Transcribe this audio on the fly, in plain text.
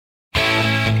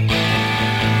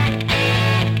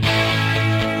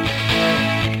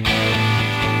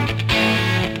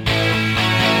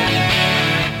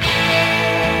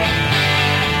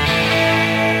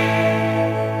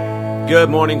Good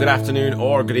morning, good afternoon,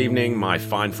 or good evening, my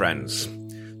fine friends.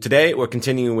 Today, we're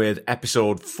continuing with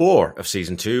episode 4 of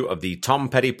season 2 of the Tom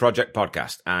Petty Project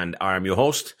podcast, and I am your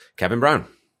host, Kevin Brown.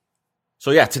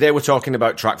 So today we're talking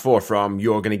about track 4 from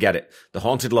You're Gonna Get It, the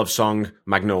haunted love song,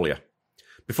 Magnolia.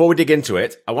 Before we dig into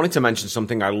it, I wanted to mention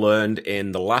something I learned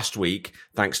in the last week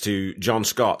thanks to John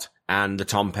Scott and the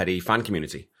Tom Petty fan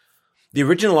community. The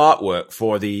original artwork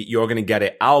for the You're Gonna Get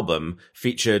It album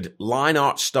featured line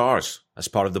art stars as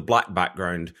part of the black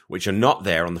background, which are not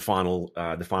there on the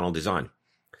final design.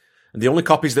 And the only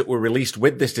copies that were released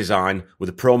with this design were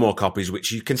the promo copies,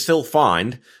 which you can still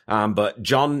find, but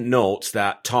John notes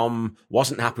that Tom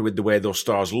wasn't happy with the way those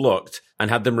stars looked and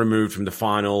had them removed from the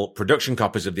final production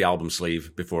copies of the album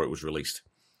sleeve before it was released.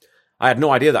 I had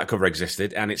no idea that cover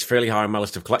existed, and it's fairly high on my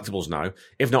list of collectibles now,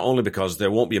 if not only because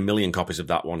there won't be a million copies of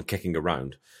that one kicking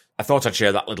around. I thought I'd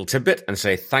share that little tidbit and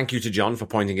say thank you to John for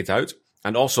pointing it out,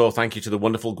 and also thank you to the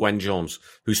wonderful Gwen Jones,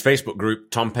 whose Facebook group,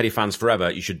 Tom Petty Fans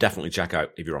Forever, you should definitely check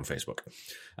out if you're on Facebook.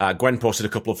 Gwen posted a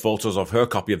couple of photos of her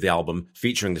copy of the album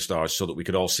featuring the stars so that we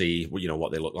could all see,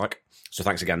 what they look like. So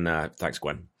thanks again, thanks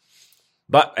Gwen.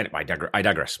 But anyway, I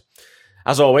digress.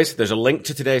 As always, there's a link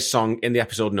to today's song in the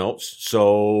episode notes,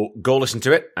 so go listen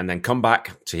to it and then come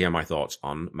back to hear my thoughts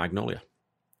on Magnolia.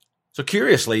 So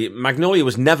curiously, Magnolia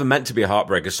was never meant to be a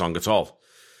Heartbreakers song at all.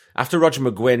 After Roger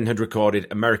McGuinn had recorded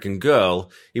American Girl,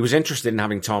 he was interested in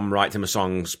having Tom write him a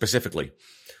song specifically.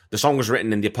 The song was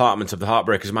written in the apartment of the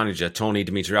Heartbreakers manager, Tony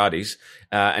Dimitriades,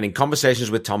 and in conversations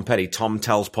with Tom Petty, Tom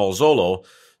tells Paul Zolo,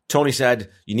 Tony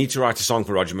said, "You need to write a song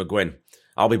for Roger McGuinn.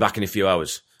 I'll be back in a few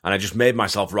hours. And I just made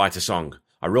myself write a song.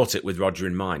 I wrote it with Roger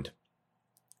in mind."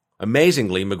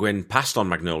 Amazingly, McGuinn passed on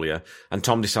Magnolia, and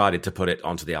Tom decided to put it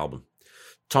onto the album.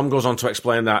 Tom goes on to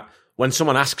explain that when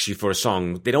someone asks you for a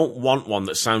song, they don't want one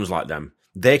that sounds like them.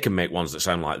 They can make ones that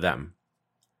sound like them.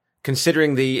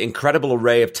 Considering the incredible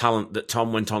array of talent that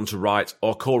Tom went on to write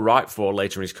or co-write for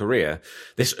later in his career,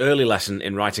 this early lesson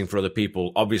in writing for other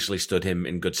people obviously stood him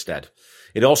in good stead.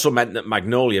 It also meant that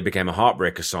Magnolia became a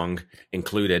Heartbreaker song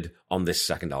included on this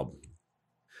second album.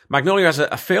 Magnolia has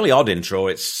a fairly odd intro.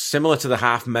 It's similar to the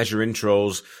half-measure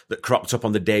intros that cropped up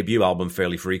on the debut album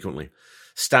fairly frequently.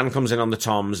 Stan comes in on the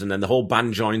toms, and then the whole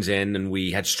band joins in, and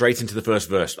we head straight into the first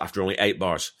verse after only 8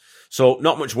 bars. So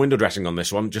not much window dressing on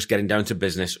this one, just getting down to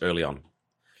business early on.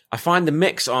 I find the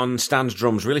mix on Stan's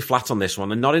drums really flat on this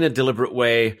one, and not in a deliberate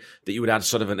way that you would add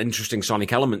sort of an interesting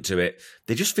sonic element to it.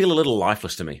 They just feel a little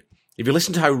lifeless to me. If you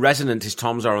listen to how resonant his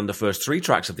toms are on the first 3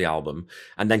 tracks of the album,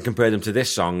 and then compare them to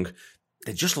this song,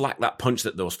 they just lack that punch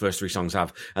that those first 3 songs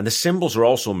have. And the cymbals are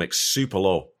also mixed super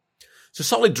low. It's a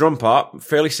solid drum part,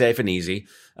 fairly safe and easy,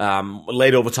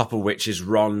 laid over top of which is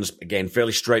Ron's, again,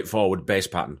 fairly straightforward bass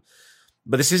pattern.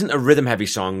 But this isn't a rhythm-heavy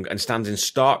song and stands in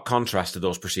stark contrast to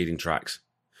those preceding tracks.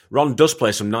 Ron does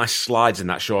play some nice slides in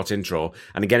that short intro,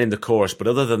 and again in the chorus, but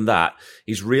other than that,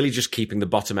 he's really just keeping the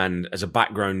bottom end as a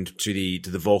background to the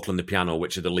vocal and the piano,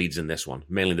 which are the leads in this one,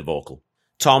 mainly the vocal.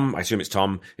 Tom, I assume it's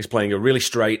Tom, is playing a really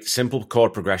straight, simple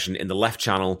chord progression in the left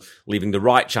channel, leaving the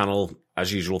right channel,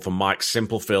 as usual, for Mike's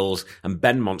simple fills and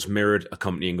Benmont's mirrored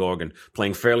accompanying organ,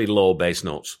 playing fairly low bass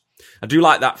notes. I do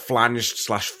like that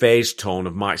flanged/phased tone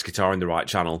of Mike's guitar in the right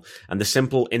channel and the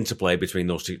simple interplay between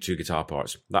those two guitar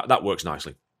parts. That works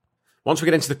nicely. Once we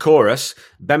get into the chorus,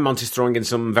 Benmont is throwing in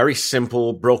some very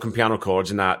simple broken piano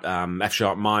chords in that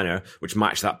F-sharp minor, which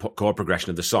match that chord progression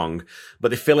of the song,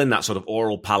 but they fill in that sort of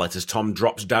oral palette as Tom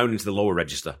drops down into the lower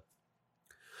register.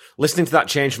 Listening to that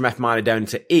change from F minor down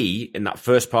to E in that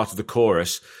first part of the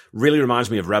chorus really reminds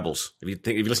me of Rebels. If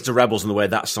you listen to Rebels and the way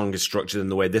that song is structured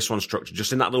and the way this one's structured,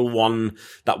 just in that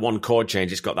one chord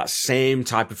change, it's got that same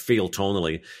type of feel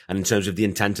tonally and in terms of the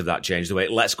intent of that change, the way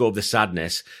it lets go of the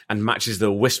sadness and matches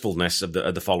the wistfulness of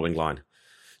the following line.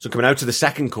 So coming out to the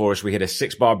second chorus, we hit a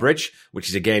 6-bar bridge, which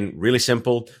is again really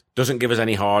simple, doesn't give us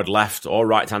any hard left or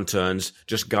right hand turns,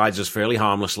 just guides us fairly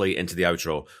harmlessly into the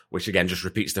outro, which again just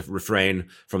repeats the refrain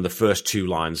from the first 2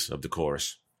 lines of the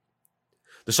chorus.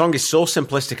 The song is so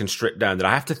simplistic and stripped down that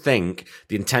I have to think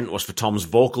the intent was for Tom's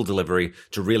vocal delivery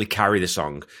to really carry the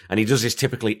song, and he does his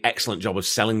typically excellent job of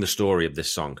selling the story of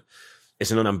this song. It's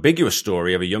an unambiguous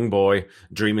story of a young boy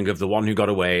dreaming of the one who got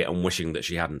away and wishing that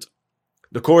she hadn't.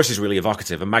 The chorus is really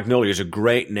evocative, and Magnolia is a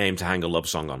great name to hang a love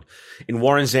song on. In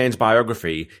Warren Zane's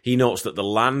biography, he notes that the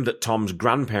land that Tom's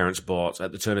grandparents bought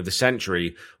at the turn of the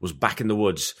century was back in the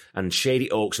woods, and shady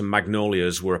oaks and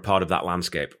magnolias were a part of that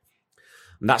landscape.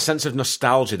 And that sense of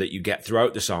nostalgia that you get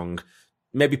throughout the song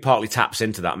maybe partly taps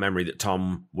into that memory that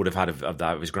Tom would have had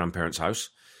of his grandparents' house.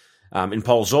 In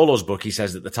Paul Zolo's book, he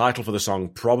says that the title for the song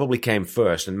probably came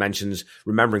first and mentions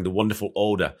remembering the wonderful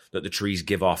odour that the trees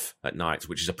give off at night,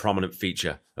 which is a prominent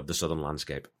feature of the southern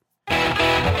landscape.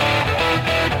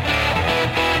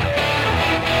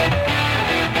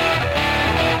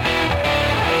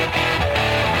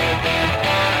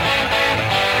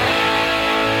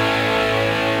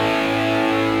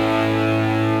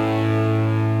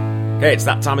 Okay, it's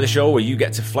that time of the show where you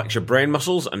get to flex your brain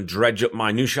muscles and dredge up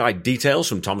minutiae details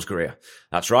from Tom's career.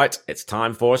 That's right, it's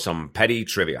time for some petty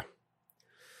trivia.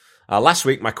 Last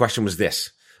week, my question was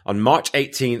this. On March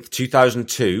 18th,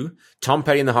 2002, Tom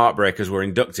Petty and the Heartbreakers were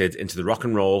inducted into the Rock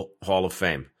and Roll Hall of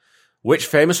Fame. Which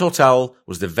famous hotel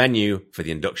was the venue for the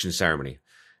induction ceremony?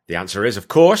 The answer is, of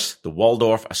course, the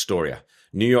Waldorf Astoria,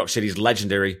 New York City's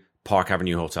legendary Park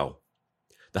Avenue Hotel.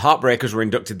 The Heartbreakers were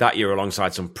inducted that year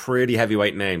alongside some pretty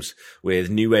heavyweight names, with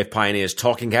new wave pioneers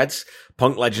Talking Heads,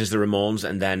 punk legends the Ramones,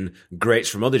 and then greats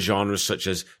from other genres such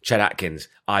as Chet Atkins,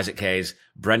 Isaac Hayes,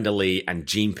 Brenda Lee, and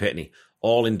Gene Pitney,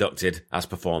 all inducted as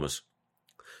performers.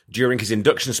 During his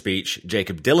induction speech,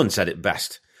 Jakob Dylan said it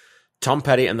best. Tom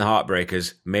Petty and the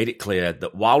Heartbreakers made it clear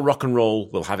that while rock and roll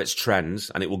will have its trends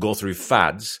and it will go through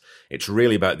fads, it's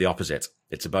really about the opposite.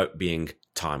 It's about being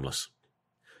timeless.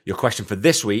 Your question for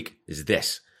this week is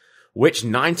this. Which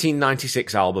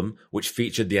 1996 album, which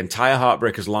featured the entire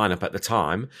Heartbreakers lineup at the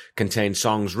time, contained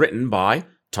songs written by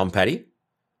Tom Petty,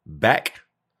 Beck,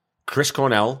 Chris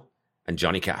Cornell, and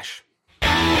Johnny Cash?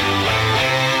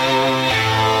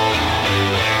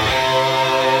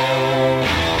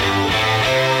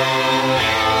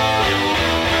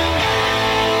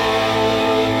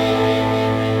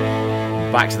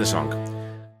 Back to the song.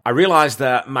 I realise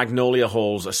that Magnolia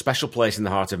holds a special place in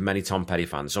the heart of many Tom Petty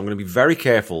fans, so I'm going to be very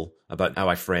careful about how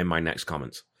I frame my next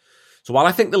comments. So while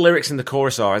I think the lyrics in the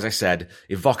chorus are, as I said,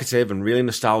 evocative and really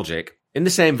nostalgic, in the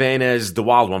same vein as The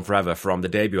Wild One Forever from the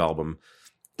debut album,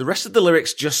 the rest of the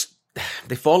lyrics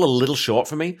they fall a little short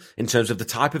for me in terms of the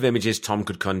type of images Tom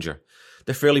could conjure.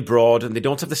 They're fairly broad and they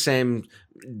don't have the same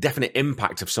definite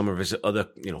impact of some of his other,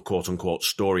 quote-unquote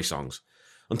story songs.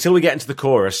 Until we get into the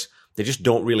chorus, they just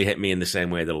don't really hit me in the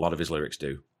same way that a lot of his lyrics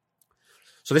do.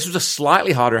 So this was a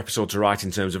slightly harder episode to write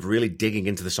in terms of really digging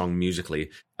into the song musically,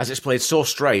 as it's played so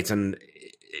straight and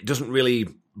it doesn't really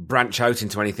branch out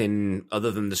into anything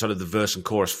other than the sort of the verse and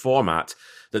chorus format,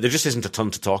 that there just isn't a ton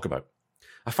to talk about.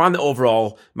 I find that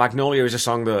overall, Magnolia is a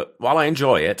song that, while I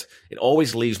enjoy it, it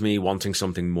always leaves me wanting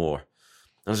something more.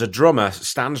 And as a drummer,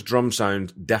 Stan's drum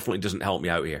sound definitely doesn't help me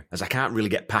out here, as I can't really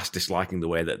get past disliking the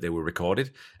way that they were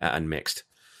recorded and mixed.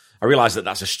 I realise that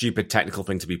that's a stupid technical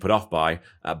thing to be put off by,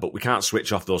 but we can't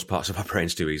switch off those parts of our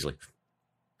brains too easily.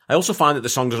 I also find that the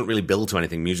song doesn't really build to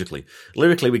anything musically.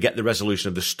 Lyrically, we get the resolution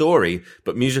of the story,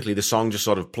 but musically, the song just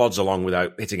sort of plods along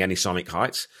without hitting any sonic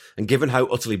heights. And given how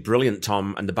utterly brilliant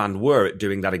Tom and the band were at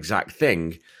doing that exact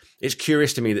thing, it's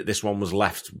curious to me that this one was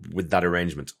left with that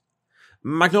arrangement.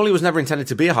 Magnolia was never intended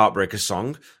to be a Heartbreakers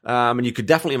song, and you could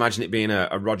definitely imagine it being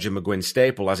a Roger McGuinn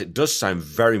staple, as it does sound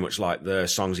very much like the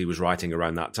songs he was writing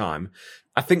around that time.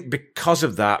 I think because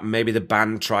of that, maybe the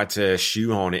band tried to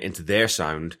shoehorn it into their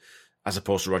sound, as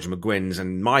opposed to Roger McGuinn's,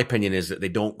 and my opinion is that they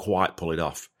don't quite pull it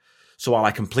off. So while I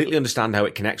completely understand how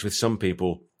it connects with some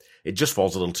people, it just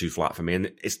falls a little too flat for me,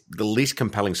 and it's the least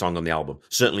compelling song on the album,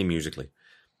 certainly musically.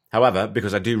 However,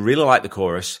 because I do really like the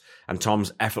chorus and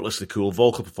Tom's effortlessly cool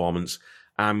vocal performance,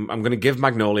 I'm going to give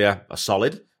Magnolia a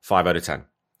solid 5 out of 10.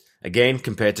 Again,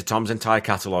 compared to Tom's entire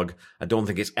catalogue, I don't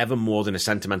think it's ever more than a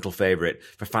sentimental favourite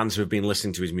for fans who have been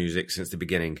listening to his music since the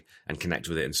beginning and connect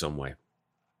with it in some way.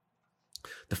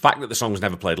 The fact that the song was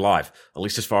never played live, at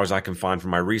least as far as I can find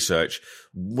from my research,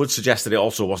 would suggest that it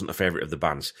also wasn't a favourite of the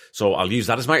band's. So I'll use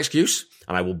that as my excuse,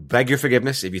 and I will beg your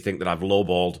forgiveness if you think that I've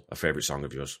lowballed a favourite song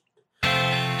of yours.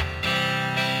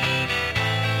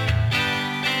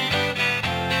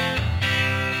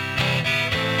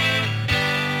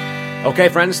 Okay,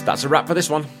 friends, that's a wrap for this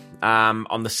one.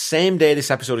 On the same day this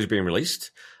episode is being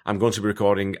released, I'm going to be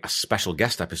recording a special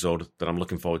guest episode that I'm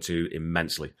looking forward to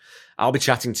immensely. I'll be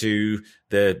chatting to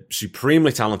the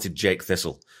supremely talented Jake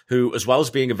Thistle, who, as well as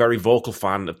being a very vocal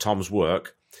fan of Tom's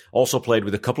work, also played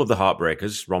with a couple of the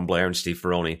Heartbreakers, Ron Blair and Steve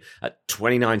Ferroni, at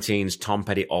 2019's Tom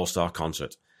Petty All-Star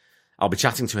Concert. I'll be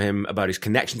chatting to him about his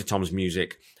connection to Tom's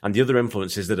music and the other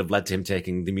influences that have led to him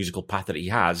taking the musical path that he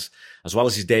has, as well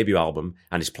as his debut album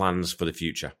and his plans for the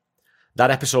future. That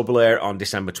episode will air on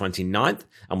December 29th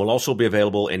and will also be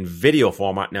available in video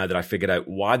format now that I figured out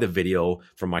why the video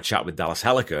from my chat with Dallas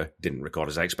Helliker didn't record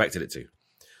as I expected it to.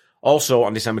 Also,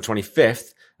 on December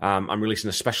 25th, I'm releasing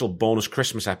a special bonus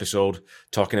Christmas episode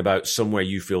talking about Somewhere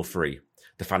You Feel Free,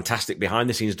 the fantastic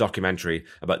behind-the-scenes documentary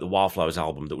about the Wildflowers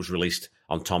album that was released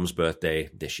on Tom's birthday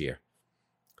this year.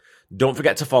 Don't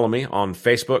forget to follow me on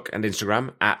Facebook and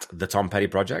Instagram at The Tom Petty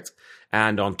Project,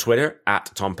 and on Twitter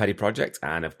at Tom Petty Project,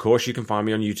 and of course you can find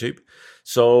me on YouTube.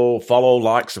 So follow,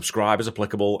 like, subscribe as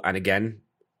applicable, and again,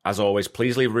 as always,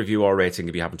 please leave a review or rating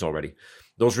if you haven't already.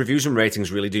 Those reviews and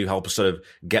ratings really do help us sort of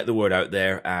get the word out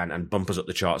there and bump us up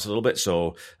the charts a little bit,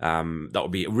 so that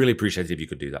would be really appreciated if you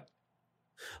could do that.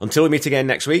 Until we meet again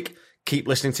next week, keep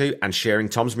listening to and sharing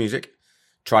Tom's music.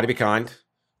 Try to be kind.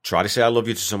 Try to say I love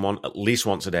you to someone at least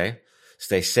once a day.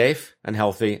 Stay safe and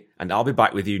healthy, and I'll be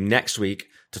back with you next week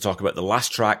to talk about the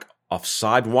last track off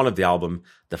side 1 of the album,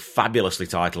 the fabulously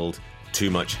titled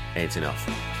Too Much Ain't Enough.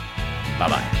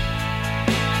 Bye-bye.